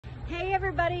Hey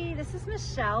everybody, this is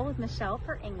Michelle with Michelle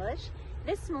for English.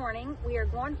 This morning we are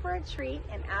going for a treat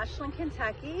in Ashland,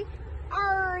 Kentucky.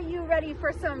 Are you ready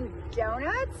for some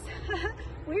donuts?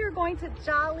 We are going to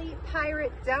Jolly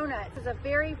Pirate Donuts. It's a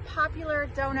very popular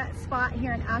donut spot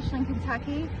here in Ashland,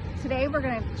 Kentucky. Today we're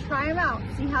going to try them out,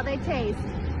 see how they taste.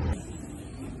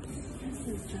 This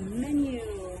is the menu.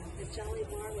 The Jolly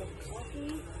Bar with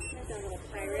coffee. There's our little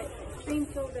pirate.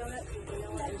 Cream-filled donuts with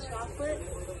vanilla and chocolate,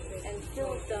 and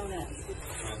filled donuts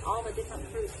with all the different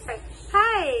fruits.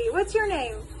 Hi, what's your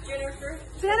name? Jennifer.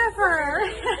 Jennifer.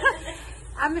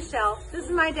 I'm Michelle. This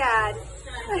is my dad.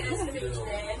 Nice to meet you,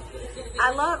 Dad.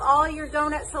 I love all your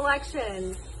donut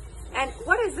selections. And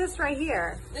what is this right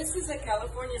here? This is a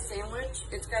California sandwich.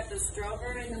 It's got the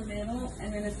strawberry in the middle,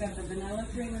 and then it's got the vanilla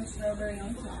cream and strawberry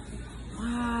on top.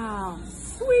 Wow,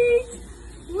 sweet.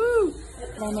 Woo!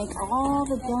 They make all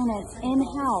the donuts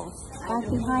in-house, right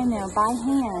behind there, by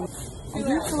hand. And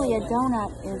usually a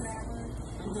donut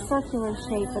is circular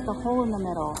shape with a hole in the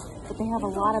middle. But they have a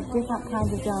lot of different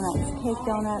kinds of donuts. Cake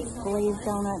donuts, glazed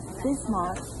donuts,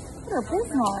 Bismarcks. What are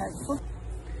Bismarcks?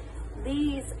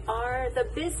 These are the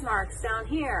Bismarcks down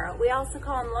here. We also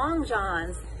call them Long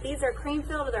Johns. These are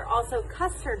cream-filled, but they're also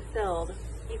custard-filled.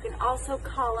 You can also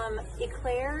call them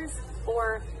eclairs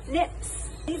or nips.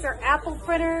 These are apple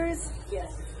fritters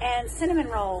and cinnamon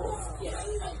rolls.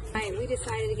 Right, we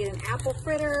decided to get an apple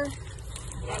fritter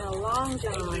and a Long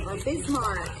John or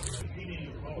Bismarck.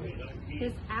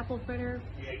 This apple fritter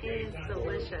is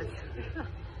delicious.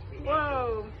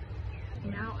 Whoa!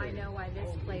 Now I know why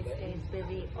this place stays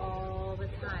busy all the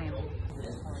time.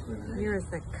 Here's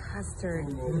the custard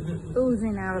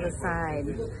oozing out of the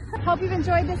side. Hope you've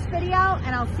enjoyed this video,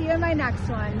 and I'll see you in my next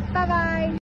one. Bye-bye.